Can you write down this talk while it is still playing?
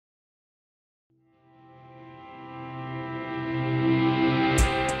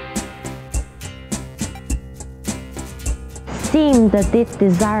Seeing the deep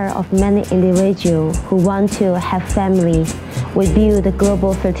desire of many individuals who want to have families, we build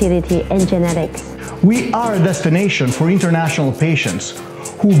Global Fertility and Genetics. We are a destination for international patients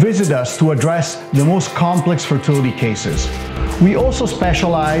who visit us to address the most complex fertility cases. We also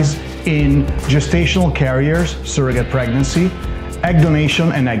specialize in gestational carriers, surrogate pregnancy, egg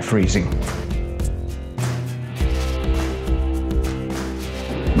donation, and egg freezing.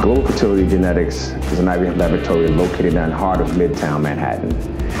 Global Fertility Genetics is an IVF laboratory located in the heart of Midtown Manhattan.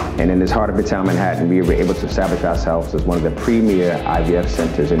 And in this heart of Midtown Manhattan, we were able to establish ourselves as one of the premier IVF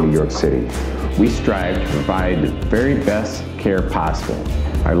centers in New York City. We strive to provide the very best care possible.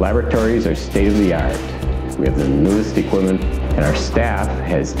 Our laboratories are state-of-the-art. We have the newest equipment, and our staff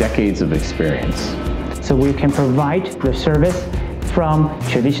has decades of experience. So we can provide the service from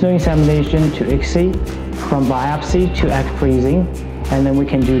traditional insemination to ICSI, from biopsy to egg freezing, and then we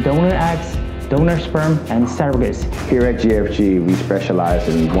can do donor eggs, donor sperm, and surrogates. Here at GFG, we specialize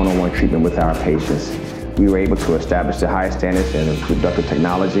in one-on-one treatment with our patients. We were able to establish the highest standards in reproductive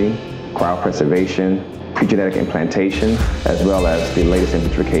technology, cryopreservation, pre-genetic implantation, as well as the latest in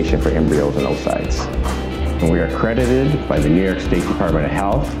vitrification for embryos and oocytes. And we are accredited by the New York State Department of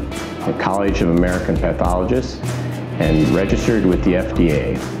Health, the College of American Pathologists, and registered with the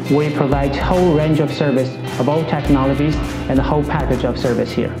FDA. We provide a whole range of service of all technologies and the whole package of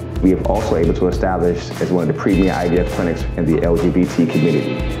service here. We have also able to establish as one of the premier IVF clinics in the LGBT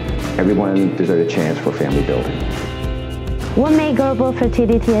community. Everyone deserves a chance for family building. What makes Global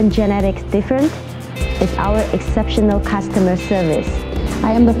Fertility and Genetics different is our exceptional customer service.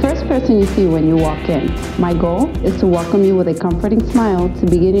 I am the first person you see when you walk in. My goal is to welcome you with a comforting smile to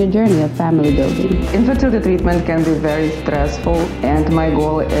begin your journey of family building. Infertility treatment can be very stressful, and my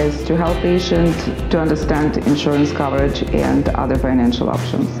goal is to help patients to understand insurance coverage and other financial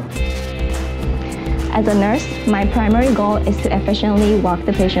options. As a nurse, my primary goal is to efficiently walk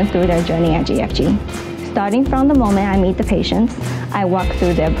the patient through their journey at GFG. Starting from the moment I meet the patients, I walk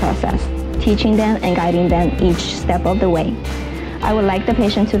through their process, teaching them and guiding them each step of the way. I would like the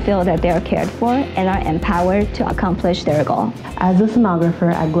patient to feel that they are cared for and are empowered to accomplish their goal. As a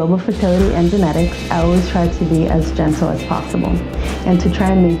sonographer at Global Fertility and Genetics, I always try to be as gentle as possible and to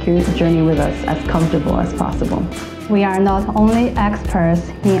try and make your journey with us as comfortable as possible. We are not only experts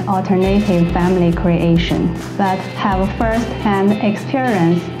in alternative family creation, but have first-hand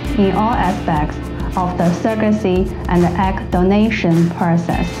experience in all aspects of the surrogacy and egg donation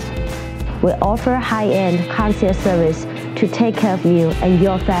process. We offer high-end concierge service to take care of you and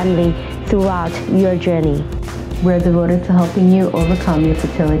your family throughout your journey. We're devoted to helping you overcome your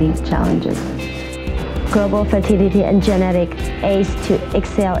fertility challenges. Global Fertility and Genetics aims to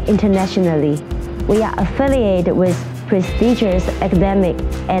excel internationally. We are affiliated with prestigious academic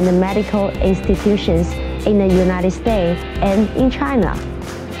and medical institutions in the United States and in China.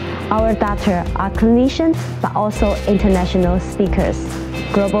 Our doctors are clinicians, but also international speakers.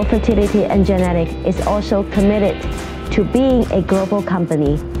 Global Fertility and Genetics is also committed to being a global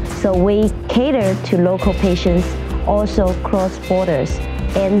company, so we cater to local patients, also cross borders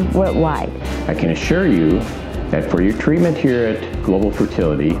and worldwide. I can assure you that for your treatment here at Global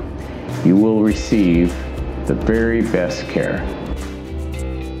Fertility, you will receive the very best care.